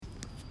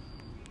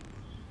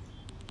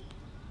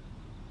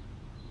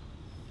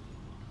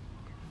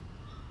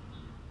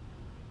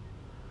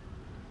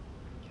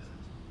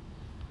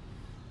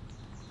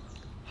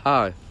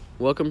Hi,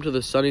 welcome to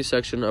the Sonny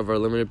section of our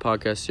limited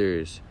podcast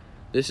series.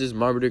 This is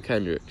Marmaduke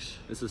Hendricks.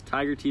 This is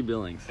Tiger T.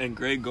 Billings. And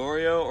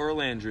Gregorio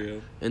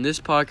Orlandrio. In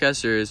this podcast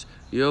series,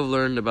 you have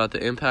learned about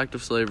the impact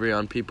of slavery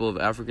on people of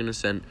African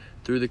descent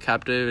through the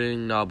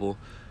captivating novel,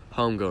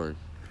 Homegoing.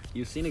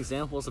 You've seen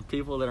examples of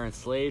people that are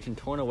enslaved and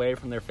torn away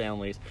from their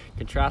families,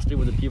 contrasted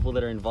with the people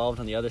that are involved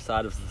on the other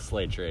side of the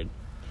slave trade.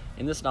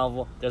 In this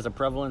novel, there's a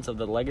prevalence of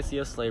the legacy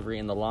of slavery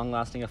and the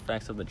long-lasting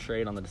effects of the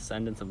trade on the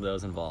descendants of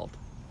those involved.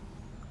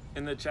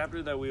 In the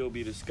chapter that we will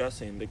be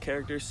discussing, the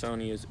character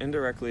Sonny is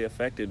indirectly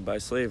affected by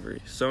slavery.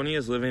 Sonny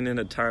is living in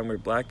a time where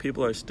black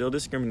people are still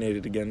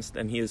discriminated against,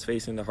 and he is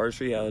facing the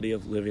harsh reality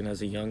of living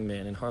as a young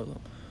man in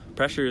Harlem.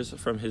 Pressures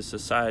from his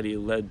society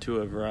led to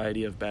a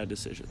variety of bad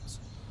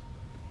decisions.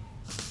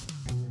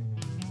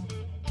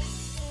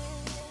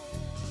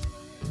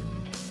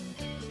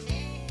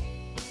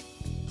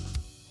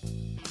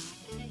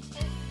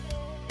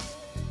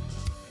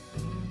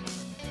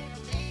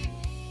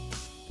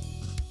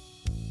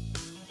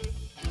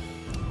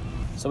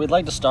 So we'd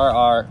like to start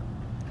our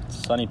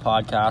Sonny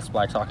podcast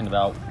by talking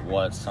about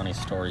what Sonny's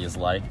story is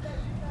like.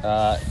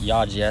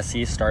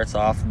 Jesse starts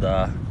off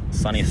the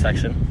Sonny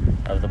section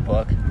of the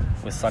book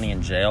with Sonny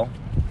in jail.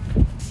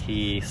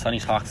 Sonny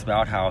talks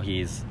about how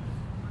he's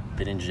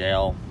been in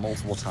jail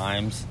multiple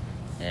times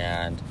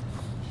and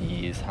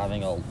he's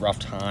having a rough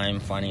time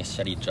finding a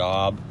steady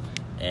job.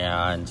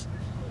 And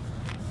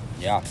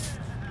yeah,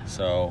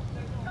 so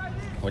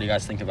what do you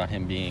guys think about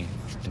him being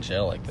in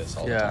jail like this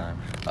all the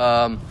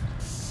time?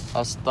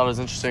 I thought it was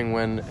interesting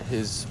when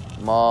his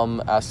mom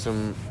asked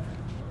him,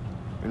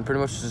 and pretty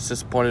much was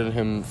disappointed in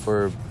him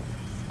for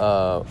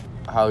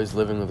how he's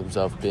living with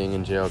himself, being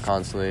in jail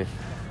constantly,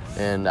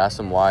 and asked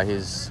him why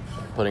he's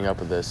putting up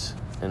with this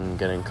and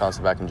getting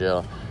constantly back in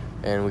jail.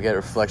 And we get a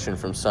reflection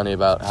from Sonny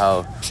about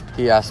how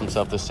he asked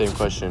himself the same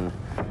question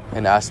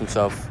and asked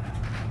himself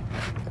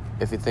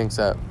if he thinks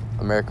that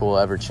America will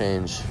ever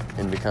change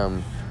and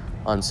become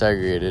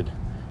unsegregated.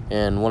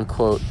 And one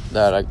quote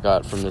that I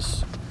got from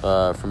this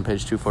from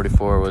page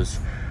 244 was,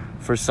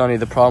 "For Sonny,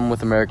 the problem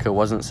with America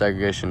wasn't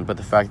segregation, but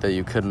the fact that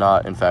you could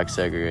not, in fact,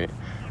 segregate."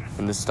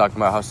 And this is talking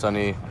about how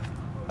Sonny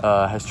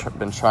has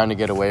been trying to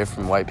get away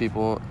from white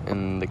people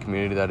in the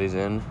community that he's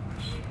in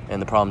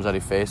and the problems that he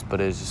faced,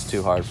 but it's just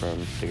too hard for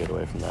him to get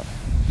away from that.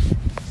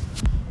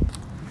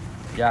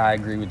 Yeah, I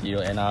agree with you.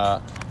 And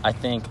I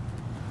think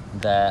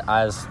that,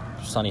 as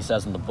Sonny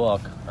says in the book,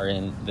 or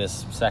in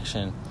this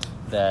section,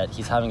 that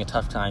he's having a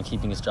tough time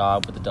keeping his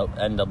job with the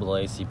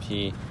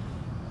NAACP.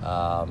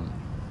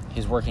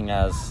 He's working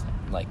as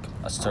like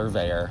a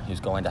surveyor who's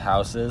going to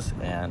houses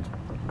and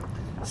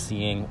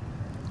seeing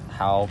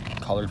how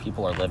colored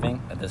people are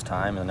living at this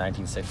time in the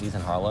 1960s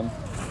in Harlem.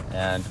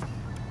 And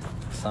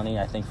Sonny,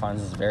 I think,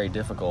 finds this very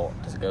difficult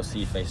to go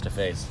see face to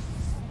face.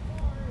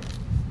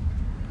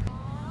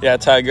 Yeah,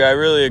 Tiger, I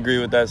really agree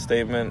with that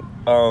statement.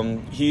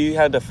 He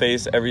had to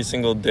face every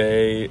single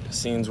day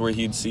scenes where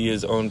he'd see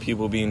his own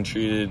people being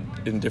treated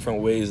in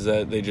different ways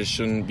that they just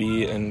shouldn't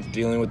be, and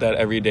dealing with that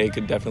every day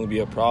could definitely be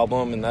a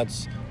problem, and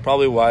that's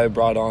probably why I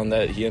brought on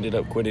that he ended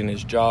up quitting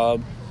his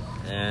job.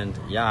 And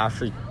yeah,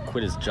 after he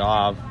quit his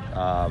job,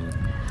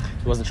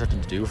 he wasn't sure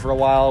what to do for a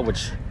while,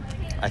 which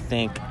I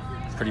think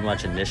pretty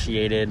much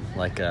initiated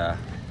like a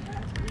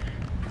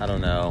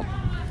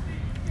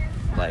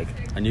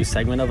new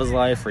segment of his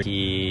life where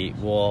he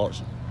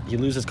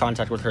loses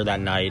contact with her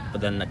that night,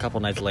 but then a couple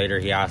nights later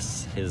he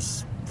asks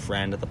his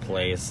friend at the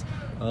place,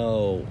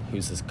 "Oh,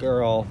 who's this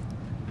girl?"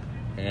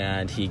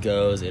 And he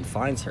goes and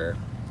finds her.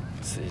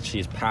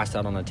 She's passed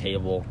out on a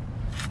table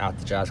at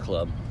the jazz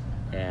club,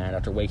 and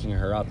after waking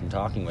her up and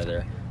talking with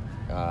her,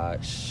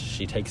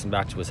 she takes him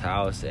back to his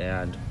house,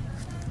 and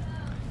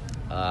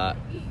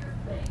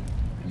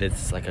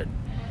it's like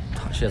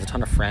she has a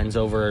ton of friends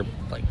over,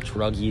 like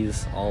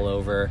druggies all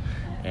over,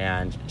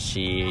 and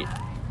she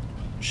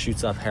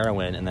shoots up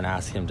heroin and then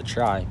asks him to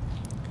try.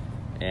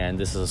 And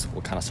this is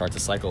what kind of starts a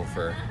cycle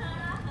for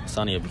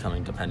Sonny of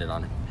becoming dependent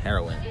on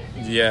heroin.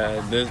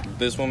 Yeah,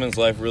 this woman's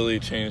life really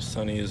changed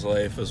Sonny's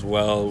life as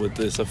well with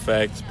this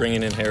effect.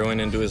 Bringing in heroin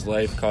into his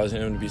life,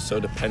 causing him to be so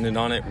dependent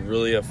on it,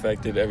 really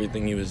affected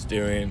everything he was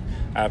doing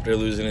after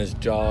losing his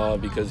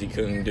job because he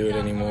couldn't do it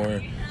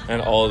anymore.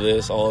 And all of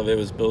it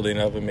was building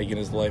up and making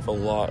his life a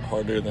lot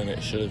harder than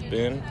it should have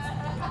been.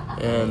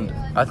 And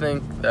I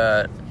think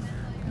that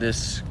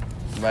this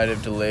might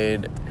have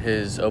delayed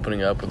his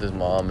opening up with his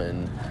mom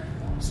and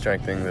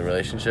strengthening the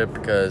relationship,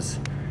 because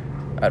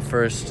at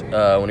first,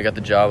 when he got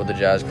the job with the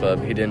jazz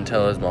club, he didn't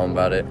tell his mom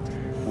about it,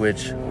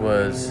 which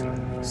was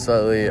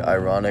slightly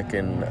ironic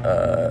and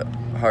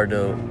hard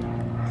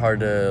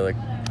to like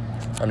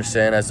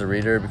understand as the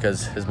reader,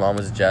 because his mom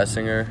was a jazz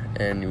singer,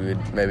 and you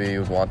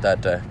would want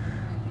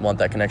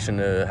that connection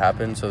to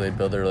happen, so they'd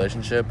build their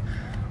relationship.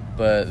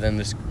 But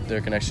then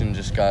their connection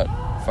just got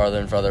farther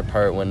and farther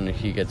apart when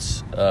he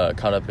gets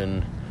caught up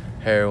in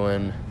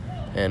heroin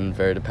and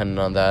very dependent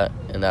on that,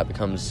 and that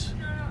becomes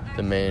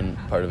the main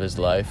part of his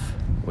life,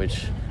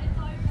 which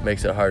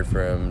makes it hard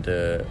for him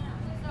to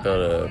build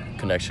a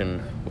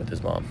connection with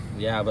his mom.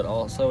 Yeah, but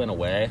also in a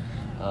way,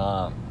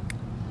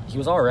 he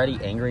was already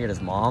angry at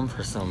his mom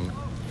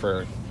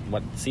for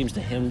what seems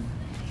to him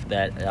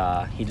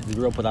that he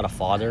grew up without a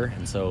father,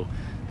 and so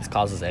this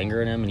causes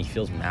anger in him, and he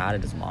feels mad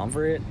at his mom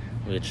for it,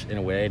 which in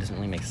a way doesn't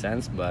really make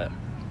sense, but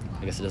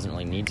I guess it doesn't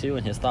really need to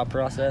in his thought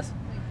process.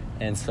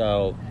 And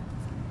so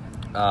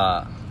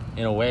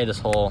in a way, this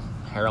whole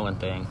heroin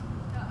thing,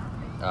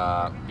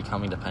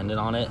 becoming dependent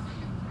on it,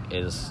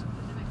 is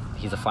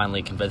he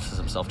finally convinces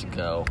himself to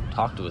go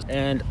talk to his...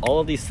 And all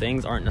of these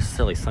things aren't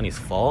necessarily Sonny's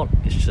fault.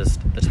 It's just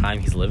the time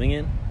he's living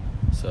in.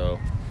 So...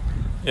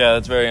 Yeah,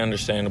 that's very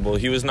understandable.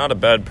 He was not a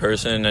bad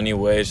person in any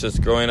way. It's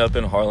just growing up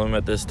in Harlem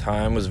at this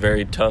time was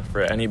very tough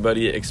for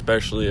anybody,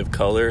 especially of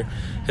color.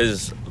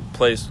 His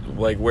place,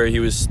 like where he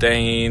was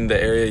staying,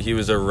 the area he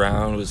was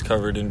around was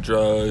covered in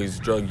drugs,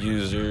 drug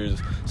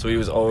users. So he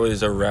was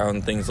always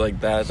around things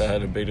like that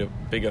had a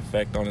big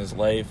effect on his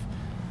life.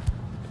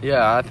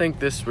 Yeah, I think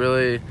this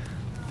really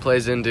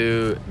plays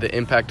into the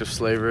impact of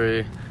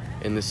slavery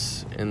in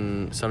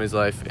Sonny's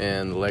life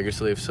and the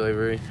legacy of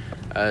slavery,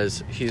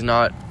 as he's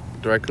not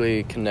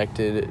directly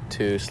connected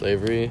to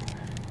slavery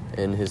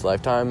in his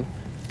lifetime,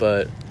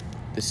 but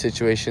the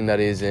situation that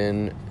he's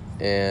in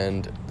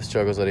and the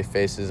struggles that he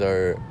faces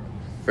are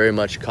very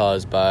much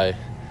caused by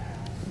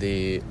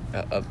the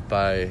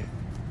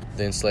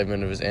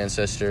enslavement of his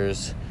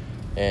ancestors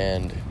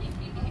and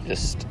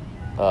just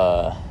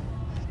the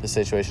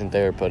situation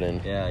they were put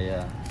in.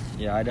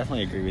 Yeah, I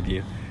definitely agree with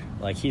you.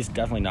 Like, he's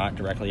definitely not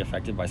directly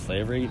affected by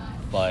slavery,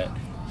 but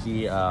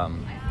he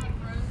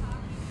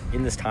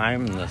in this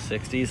time, in the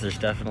 60s,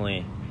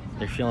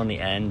 they're feeling the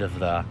end of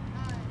the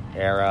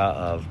era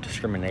of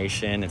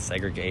discrimination and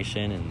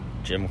segregation and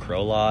Jim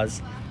Crow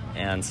laws.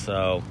 And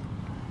so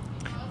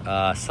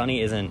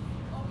Sonny isn't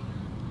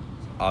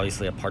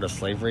obviously a part of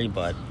slavery,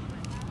 but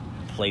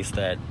the place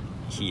that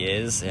he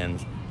is,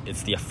 and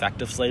it's the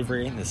effect of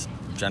slavery, this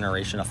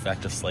generation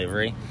effect of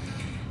slavery,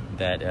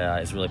 that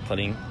is really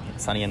putting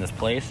Sonny in this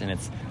place. And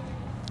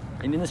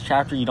in this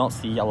chapter, you don't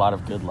see a lot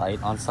of good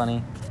light on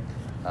Sonny.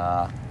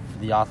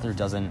 The author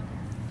doesn't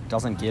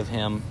give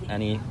him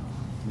any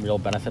real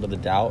benefit of the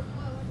doubt.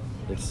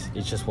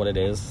 It's just what it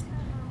is,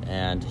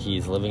 and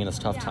he's living in this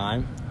tough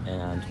time,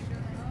 and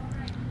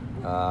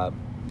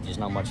there's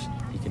not much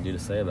he can do to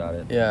say about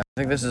it. Yeah, I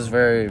think this is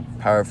very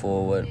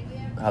powerful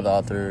how the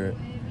author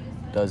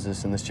does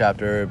this in this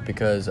chapter,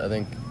 because I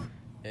think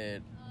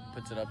it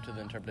puts it up to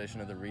the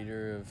interpretation of the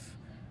reader of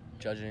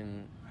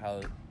judging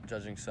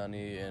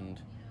Sonny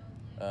and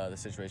the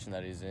situation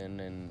that he's in,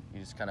 and you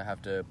just kind of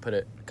have to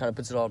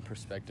puts it all in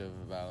perspective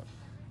about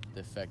the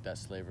effect that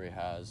slavery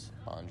has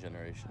on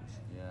generations.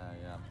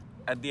 Yeah.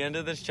 At the end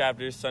of this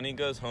chapter, Sonny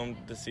goes home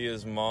to see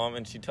his mom,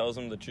 and she tells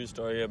him the true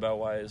story about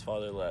why his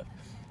father left.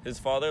 His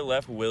father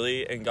left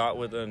Willie and got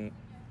with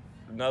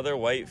another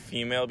white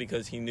female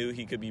because he knew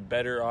he could be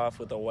better off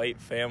with a white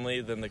family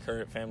than the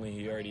current family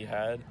he already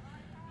had.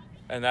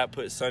 And that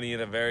put Sonny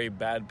in a very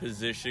bad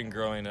position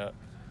growing up.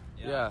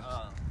 Yeah.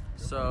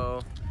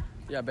 So,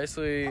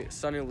 basically,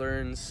 Sonny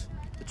learns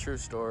the true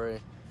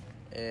story,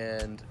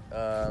 and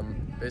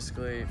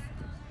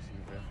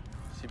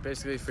she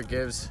basically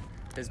forgives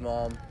his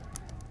mom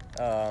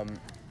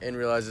and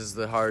realizes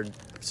the hard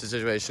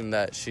situation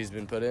that she's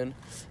been put in.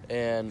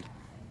 And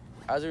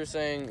as we were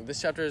saying,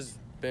 this chapter has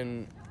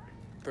been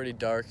pretty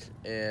dark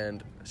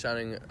and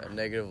shining a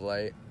negative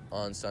light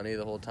on Sonny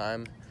the whole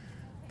time.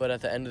 But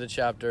at the end of the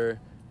chapter,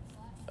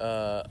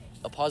 a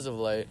positive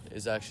light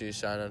is actually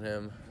shining on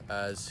him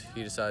as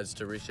he decides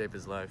to reshape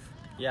his life.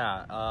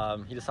 Yeah,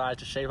 he decides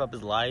to shape up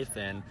his life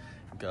and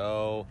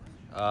go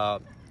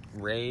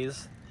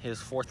raise his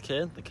fourth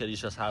kid, the kid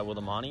he's just had with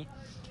Amani.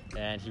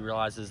 And he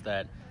realizes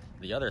that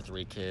the other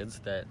three kids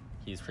that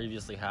he's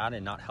previously had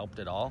and not helped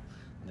at all,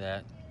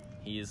 that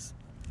he's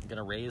going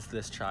to raise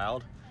this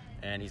child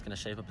and he's going to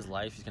shape up his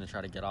life. He's going to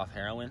try to get off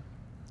heroin.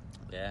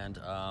 And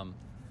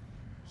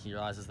he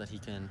realizes that he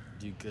can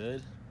do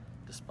good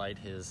despite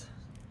his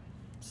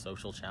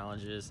social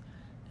challenges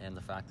and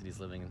the fact that he's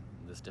living in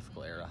this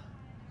difficult era.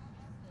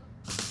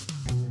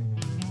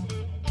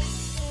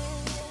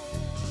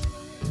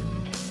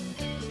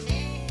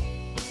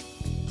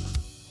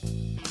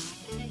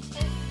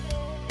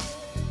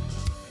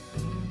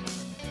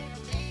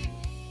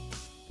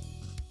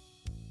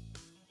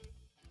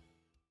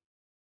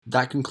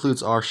 That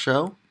concludes our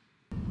show.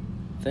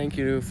 Thank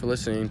you for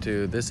listening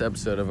to this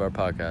episode of our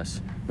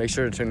podcast. Make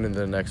sure to tune into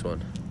the next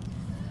one.